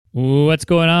What's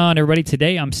going on, everybody?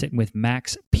 Today I'm sitting with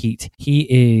Max Peat.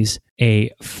 He is a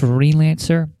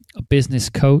freelancer, a business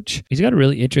coach. He's got a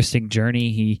really interesting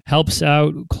journey. He helps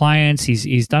out clients.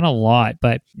 He's done a lot,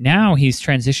 but now he's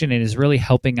transitioned and is really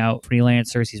helping out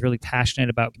freelancers. He's really passionate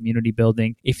about community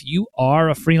building. If you are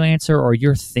a freelancer or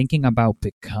you're thinking about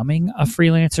becoming a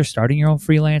freelancer, starting your own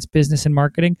freelance business and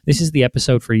marketing, this is the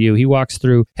episode for you. He walks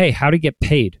through, hey, how to get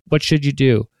paid. What should you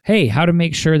do? Hey, how to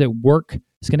make sure that work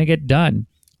is going to get done.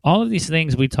 All of these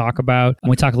things we talk about, and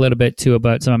we talk a little bit too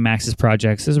about some of Max's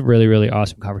projects. This is a really, really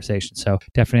awesome conversation, so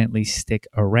definitely stick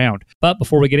around. But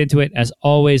before we get into it, as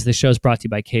always, the show is brought to you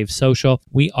by Cave Social.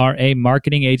 We are a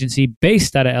marketing agency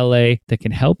based out of LA that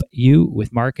can help you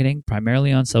with marketing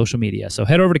primarily on social media. So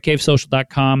head over to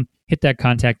cavesocial.com, hit that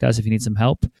contact us if you need some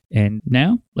help. And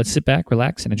now let's sit back,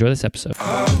 relax, and enjoy this episode.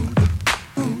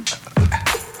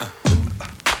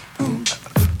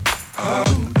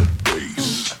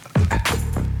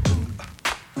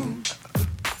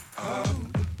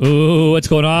 Ooh, what's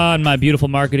going on, my beautiful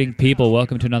marketing people?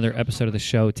 Welcome to another episode of the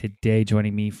show. Today,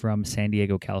 joining me from San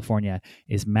Diego, California,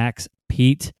 is Max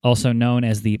Peat, also known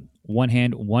as the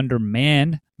One-Hand Wonder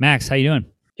Man. Max, how you doing?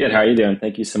 Good. How are you doing?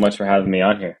 Thank you so much for having me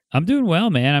on here. I'm doing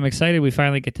well, man. I'm excited we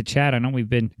finally get to chat. I know we've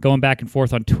been going back and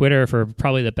forth on Twitter for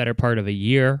probably the better part of a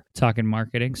year talking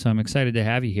marketing, so I'm excited to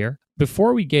have you here.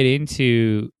 Before we get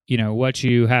into, what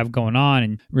you have going on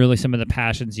and really some of the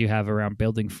passions you have around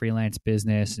building freelance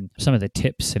business and some of the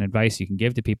tips and advice you can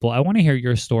give to people, I want to hear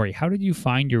your story. How did you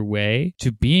find your way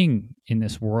to being in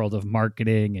this world of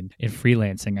marketing and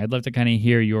freelancing? I'd love to kind of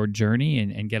hear your journey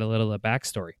and get a little of the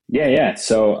backstory. Yeah.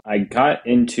 So I got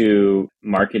into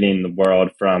marketing the world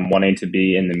from wanting to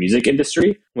be in the music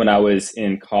industry. When I was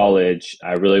in college,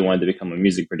 I really wanted to become a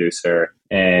music producer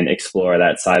and explore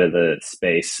that side of the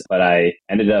space. But I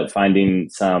ended up finding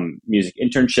some music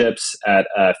internships at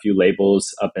a few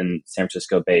labels up in San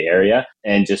Francisco Bay Area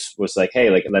and just was like, hey,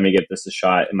 let me give this a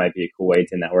shot. It might be a cool way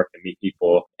to network and meet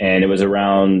people. And it was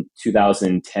around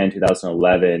 2010,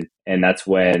 2011. And that's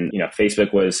when,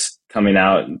 Facebook was coming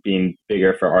out and being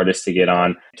bigger for artists to get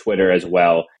on, Twitter as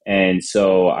well. And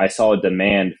so I saw a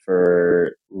demand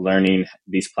for learning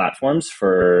these platforms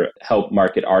for help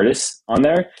market artists on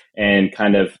there and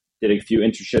kind of did a few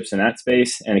internships in that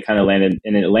space, and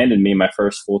it landed me my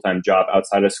first full-time job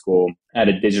outside of school at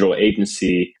a digital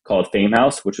agency called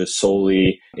FameHouse, which was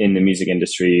solely in the music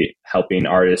industry, helping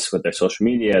artists with their social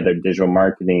media, their digital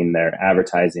marketing, their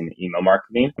advertising, email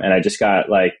marketing. And I just got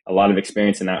a lot of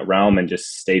experience in that realm and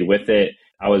just stayed with it.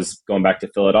 I was going back to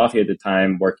Philadelphia at the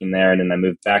time, working there, and then I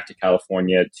moved back to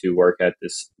California to work at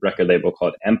this record label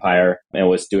called Empire and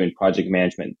was doing project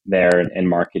management there and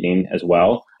marketing as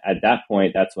well. At that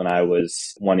point, that's when I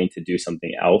was wanting to do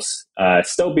something else,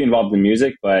 still be involved in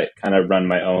music, but kind of run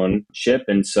my own ship.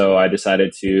 And so I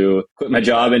decided to quit my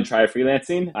job and try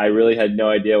freelancing. I really had no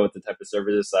idea what the type of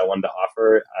services I wanted to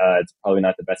offer. It's probably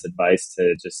not the best advice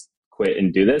to just quit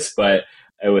and do this, but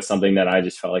it was something that I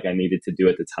just felt like I needed to do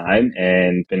at the time,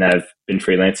 and I've been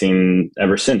freelancing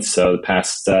ever since. So the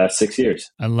past 6 years.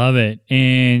 I love it.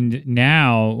 And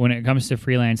now when it comes to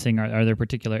freelancing, are there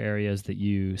particular areas that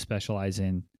you specialize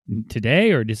in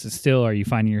today, or are you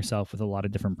finding yourself with a lot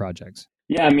of different projects?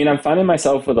 Yeah, I'm finding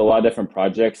myself with a lot of different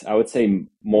projects. I would say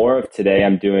more of today,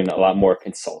 I'm doing a lot more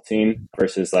consulting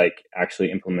versus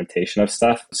actually implementation of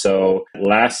stuff. So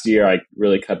last year, I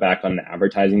really cut back on the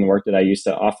advertising work that I used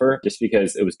to offer just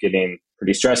because it was getting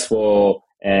pretty stressful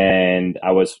and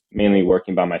I was mainly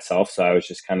working by myself. So I was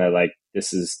just kind of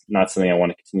this is not something I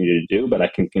want to continue to do, but I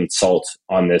can consult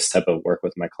on this type of work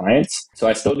with my clients. So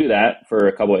I still do that for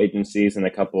a couple agencies and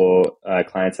a couple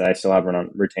clients that I still have on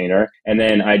retainer. And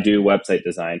then I do website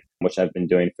design, which I've been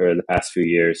doing for the past few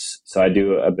years. So I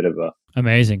do a bit of both.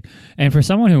 Amazing. And for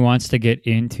someone who wants to get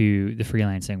into the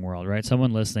freelancing world, right?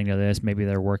 Someone listening to this, maybe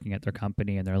they're working at their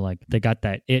company and they got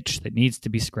that itch that needs to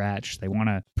be scratched. They want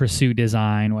to pursue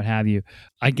design, what have you.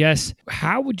 I guess,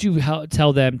 how would you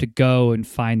tell them to go and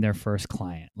find their first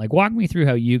client? Walk me through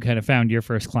how you kind of found your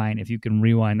first client, if you can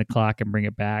rewind the clock and bring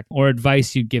it back, or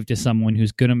advice you'd give to someone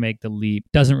who's going to make the leap,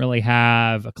 doesn't really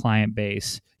have a client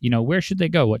base. Where should they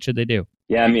go? What should they do?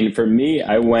 Yeah, for me,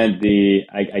 I went the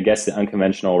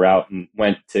unconventional route and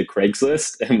went to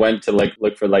Craigslist and went to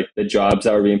look for the jobs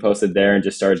that were being posted there and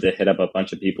just started to hit up a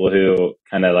bunch of people who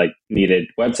kind of needed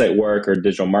website work or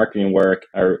digital marketing work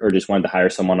or just wanted to hire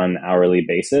someone on an hourly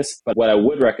basis. But what I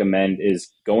would recommend is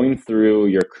going through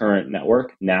your current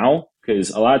network now,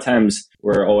 because a lot of times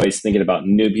we're always thinking about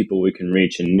new people we can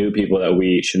reach and new people that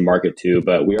we should market to,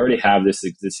 but we already have this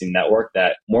existing network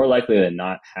that more likely than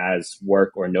not has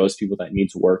work or knows people that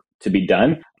needs work to be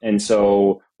done. And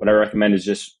so what I recommend is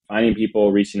just finding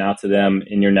people, reaching out to them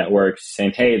in your network,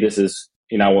 saying, hey, this is,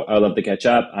 I'd love to catch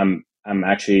up. I'm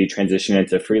actually transitioning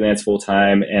into freelance full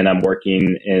time and I'm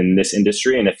working in this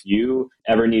industry. And if you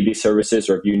ever need these services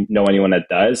or if you know anyone that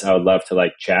does, I would love to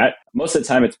chat. Most of the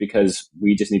time it's because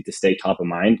we just need to stay top of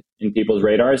mind in people's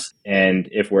radars. And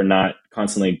if we're not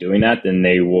constantly doing that, then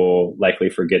they will likely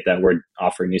forget that we're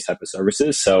offering these type of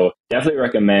services. So definitely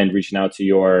recommend reaching out to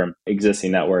your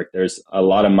existing network. There's a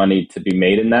lot of money to be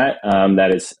made in that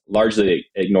that is largely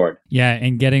ignored. Yeah,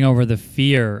 and getting over the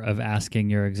fear of asking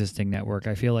your existing network.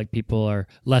 I feel like people are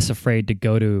less afraid to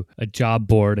go to a job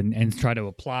board and try to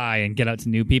apply and get out to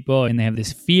new people. And they have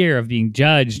this fear of being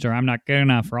judged or I'm not good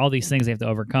enough or all these things they have to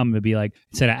overcome to be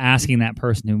instead of asking that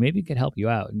person who maybe could help you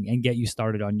out and get you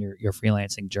started on your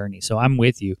freelancing journey. So I'm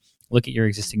with you. Look at your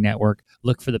existing network.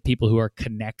 Look for the people who are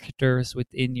connectors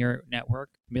within your network.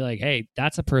 Be like, hey,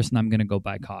 that's a person I'm going to go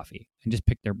buy coffee and just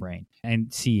pick their brain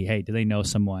and see, hey, do they know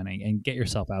someone? And get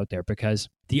yourself out there, because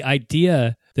the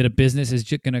idea that a business is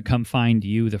just going to come find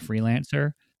you, the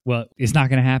freelancer, well, it's not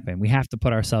going to happen. We have to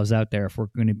put ourselves out there if we're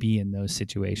going to be in those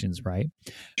situations, right?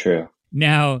 True.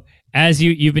 Now, as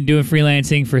you've been doing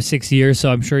freelancing for 6 years,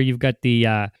 so I'm sure you've got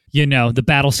the the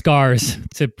battle scars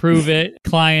to prove it.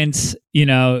 Clients,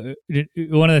 one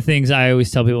of the things I always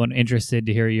tell people, I'm interested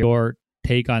to hear your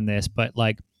take on this, but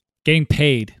getting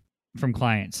paid from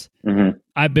clients. Mm-hmm.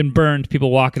 I've been burned,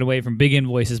 people walking away from big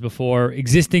invoices before,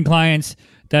 existing clients,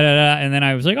 and then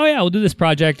I was like, oh yeah, we'll do this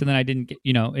project, and then I didn't get,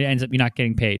 it ends up you're not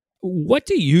getting paid. What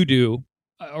do you do,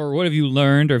 or what have you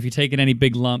learned, or have you taken any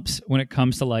big lumps when it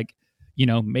comes to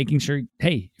making sure,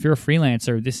 hey, if you're a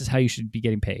freelancer, this is how you should be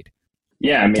getting paid?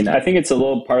 Yeah, I think it's a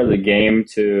little part of the game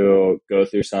to go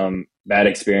through some bad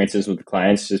experiences with the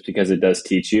clients just because it does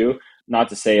teach you. Not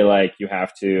to say you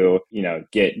have to,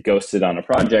 get ghosted on a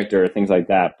project or things like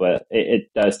that, but it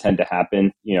does tend to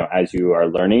happen, as you are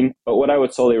learning. But what I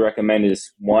would solely recommend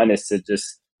is, one, is to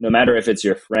just, no matter if it's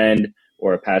your friend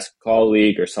or a past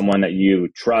colleague or someone that you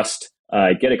trust,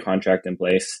 get a contract in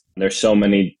place. There's so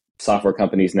many software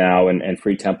companies now and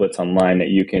free templates online that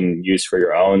you can use for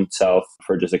your own self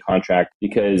for just a contract,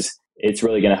 because it's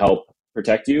really going to help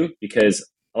protect you, because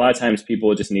a lot of times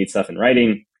people just need stuff in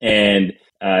writing, and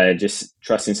just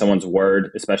trusting someone's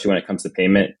word, especially when it comes to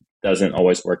payment, doesn't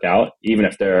always work out, even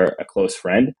if they're a close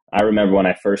friend. I remember when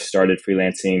I first started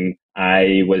freelancing,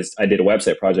 I did a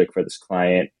website project for this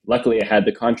client. Luckily, I had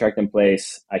the contract in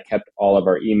place. I kept all of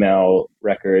our email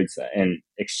records and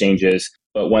exchanges.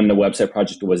 But when the website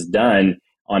project was done,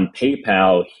 on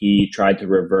PayPal, he tried to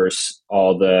reverse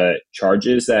all the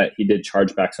charges that he did,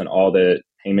 chargebacks on all the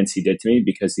payments he did to me,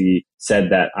 because he said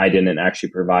that I didn't actually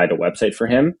provide a website for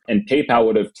him. And PayPal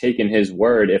would have taken his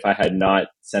word if I had not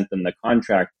sent them the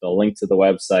contract, the link to the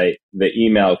website, the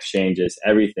email exchanges,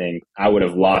 everything. I would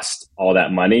have lost all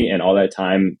that money and all that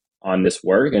time on this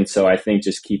work. And so I think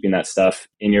just keeping that stuff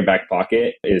in your back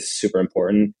pocket is super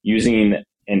important. Using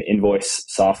an invoice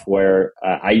software,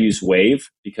 I use Wave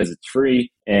because it's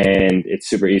free and it's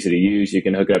super easy to use. You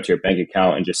can hook it up to your bank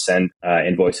account and just send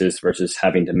invoices versus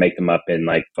having to make them up in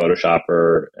Photoshop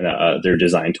or their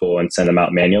design tool and send them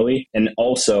out manually. And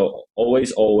also,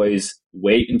 always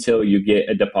wait until you get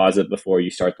a deposit before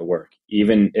you start the work,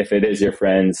 even if it is your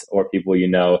friends or people you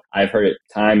know. I've heard it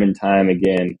time and time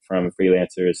again from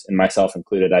freelancers, and myself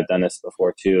included. I've done this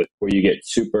before too, where you get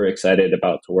super excited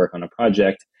about to work on a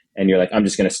project, and you're like, I'm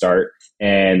just going to start,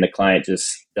 and the client just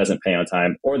doesn't pay on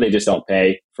time, or they just don't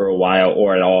pay for a while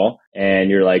or at all. And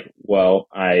you're like, well,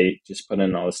 I just put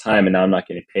in all this time and now I'm not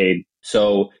getting paid.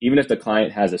 So even if the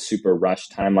client has a super rush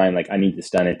timeline, I need this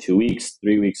done in 2 weeks,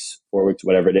 3 weeks, 4 weeks,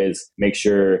 whatever it is, make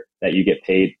sure that you get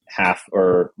paid half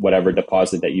or whatever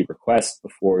deposit that you request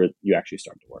before you actually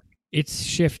start to work. It's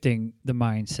shifting the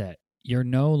mindset. You're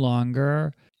no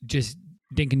longer just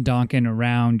dinking donking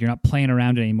around. You're not playing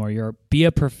around anymore. Be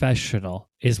a professional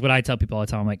is what I tell people all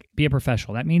the time. I'm like, be a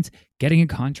professional. That means getting a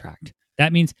contract.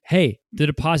 That means, hey, the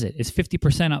deposit is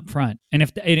 50% up front. And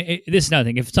if this is another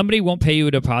thing, if somebody won't pay you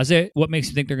a deposit, what makes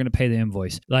you think they're going to pay the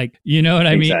invoice? You know what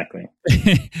I mean?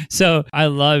 Exactly. So I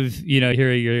love,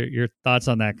 hearing your thoughts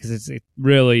on that, because it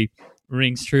really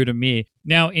rings true to me.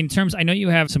 Now, in terms, I know you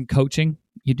have some coaching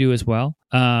you do as well.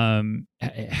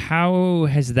 How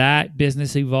has that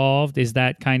business evolved? Is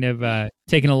that kind of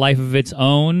taking a life of its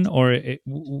own, or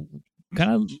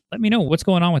kind of let me know what's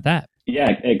going on with that?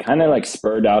 Yeah, it kind of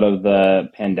spurred out of the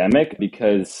pandemic,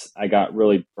 because I got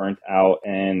really burnt out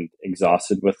and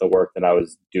exhausted with the work that I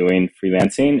was doing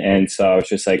freelancing. And so I was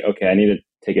just like, okay, I need to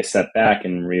take a step back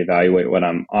and reevaluate what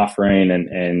I'm offering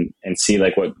and see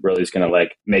what really is going to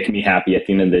make me happy at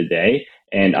the end of the day.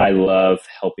 And I love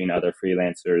helping other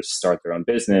freelancers start their own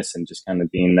business and just kind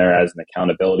of being there as an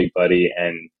accountability buddy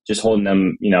and just holding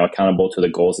them, accountable to the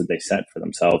goals that they set for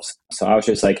themselves. So I was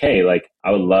just like, hey, like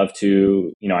I would love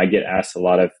to, I get asked a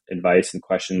lot of advice and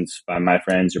questions by my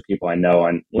friends or people I know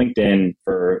on LinkedIn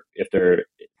for if they're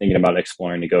thinking about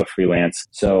exploring to go freelance.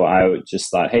 So I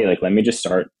just thought, hey, like, let me just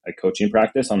start a coaching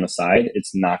practice on the side.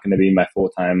 It's not going to be my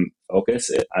full-time focus.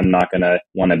 I'm not going to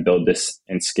want to build this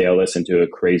and scale this into a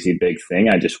crazy big thing.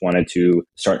 I just wanted to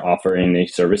start offering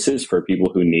these services for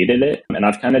people who needed it. And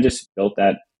I've kind of just built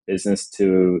that business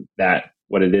to that,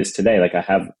 what it is today. Like I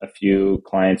have a few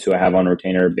clients who I have on a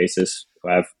retainer basis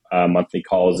who I have monthly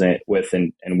calls with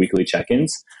and weekly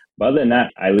check-ins. But other than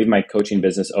that, I leave my coaching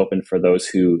business open for those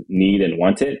who need and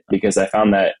want it because I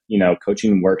found that,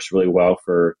 coaching works really well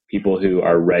for people who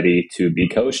are ready to be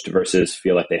coached versus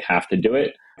feel like they have to do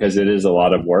it because it is a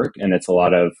lot of work and it's a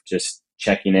lot of just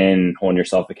checking in, holding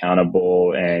yourself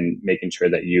accountable and making sure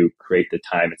that you create the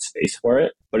time and space for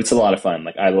it. But it's a lot of fun.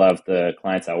 Like I love the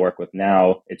clients I work with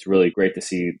now. It's really great to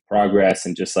see progress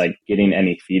and just like getting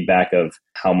any feedback of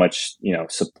how much,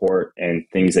 support and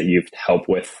things that you've helped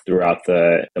with throughout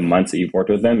the months that you've worked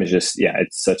with them is just,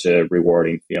 it's such a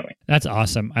rewarding feeling. That's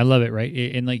awesome. I love it, right?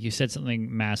 And like you said,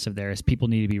 something massive there is people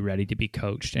need to be ready to be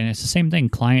coached. And it's the same thing.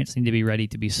 Clients need to be ready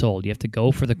to be sold. You have to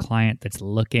go for the client that's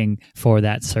looking for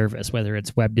that service, whether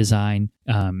it's web design,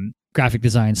 graphic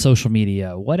design, social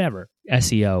media, whatever,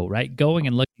 SEO, right? Going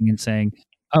and looking and saying,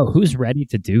 oh, who's ready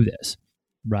to do this,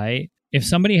 right? If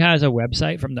somebody has a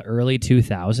website from the early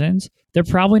 2000s, they're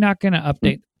probably not going to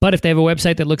update. But if they have a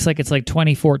website that looks like it's like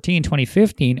 2014,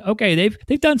 2015, okay,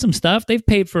 they've done some stuff. They've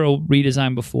paid for a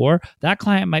redesign before. That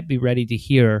client might be ready to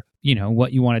hear,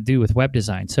 what you want to do with web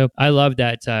design. So I love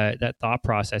that that thought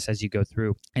process as you go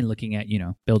through and looking at,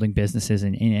 building businesses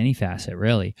in any facet,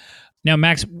 really. Now,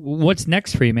 Max, what's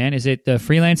next for you, man? Is it the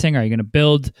freelancing? Are you going to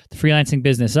build the freelancing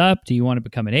business up? Do you want to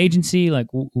become an agency? Like,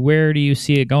 where do you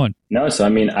see it going? No, so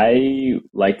I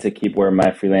like to keep where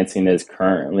my freelancing is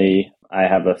currently. I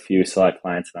have a few select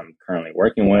clients that I'm currently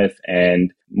working with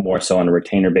and more so on a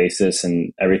retainer basis.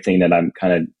 And everything that I'm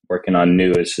kind of working on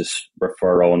new is just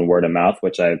referral and word of mouth,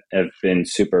 which I have been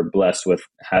super blessed with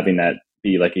having that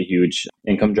be like a huge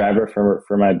income driver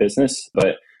for my business.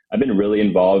 But I've been really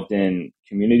involved in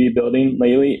community building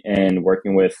lately and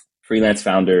working with freelance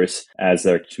founders as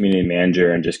their community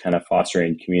manager and just kind of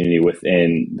fostering community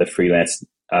within the freelance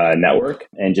network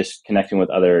and just connecting with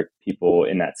other people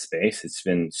in that space. It's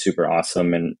been super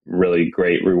awesome and really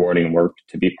great, rewarding work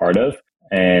to be part of.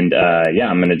 And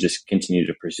I'm going to just continue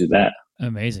to pursue that.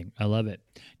 Amazing. I love it.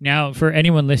 Now, for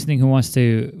anyone listening who wants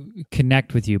to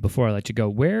connect with you before I let you go,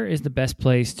 where is the best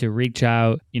place to reach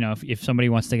out? If somebody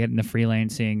wants to get into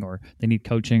freelancing or they need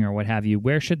coaching or what have you,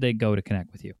 where should they go to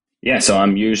connect with you? Yeah, so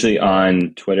I'm usually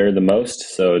on Twitter the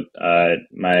most. So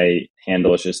my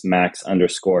handle is just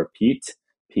Max_Pete,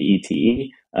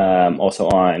 Pete. Also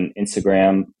on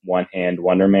Instagram, One Hand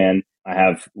Wonderman. I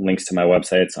have links to my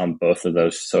websites on both of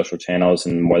those social channels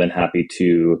and more than happy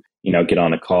to, get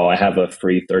on a call. I have a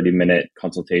free 30-minute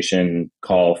consultation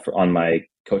call on my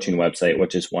coaching website,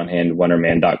 which is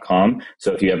onehandwonderman.com.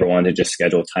 So if you ever want to just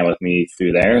schedule time with me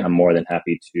through there, I'm more than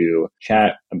happy to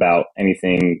chat about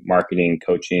anything marketing,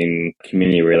 coaching,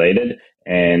 community related.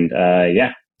 And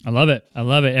I love it.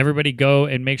 Everybody go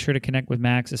and make sure to connect with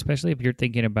Max, especially if you're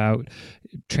thinking about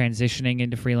transitioning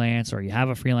into freelance or you have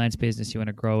a freelance business, you want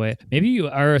to grow it. Maybe you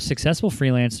are a successful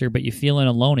freelancer, but you're feeling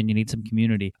alone and you need some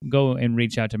community. Go and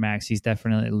reach out to Max. He's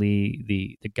definitely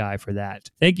the guy for that.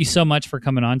 Thank you so much for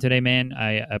coming on today, man.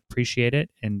 I appreciate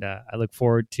it. And I look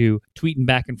forward to tweeting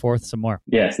back and forth some more.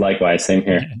 Yes, likewise. Same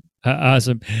here.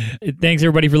 Awesome. Thanks,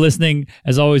 everybody, for listening.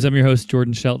 As always, I'm your host,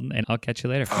 Jordan Shelton, and I'll catch you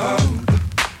later.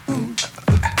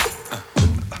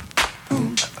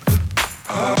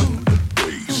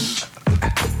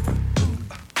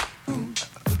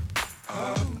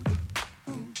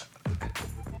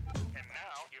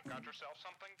 Yourself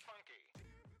something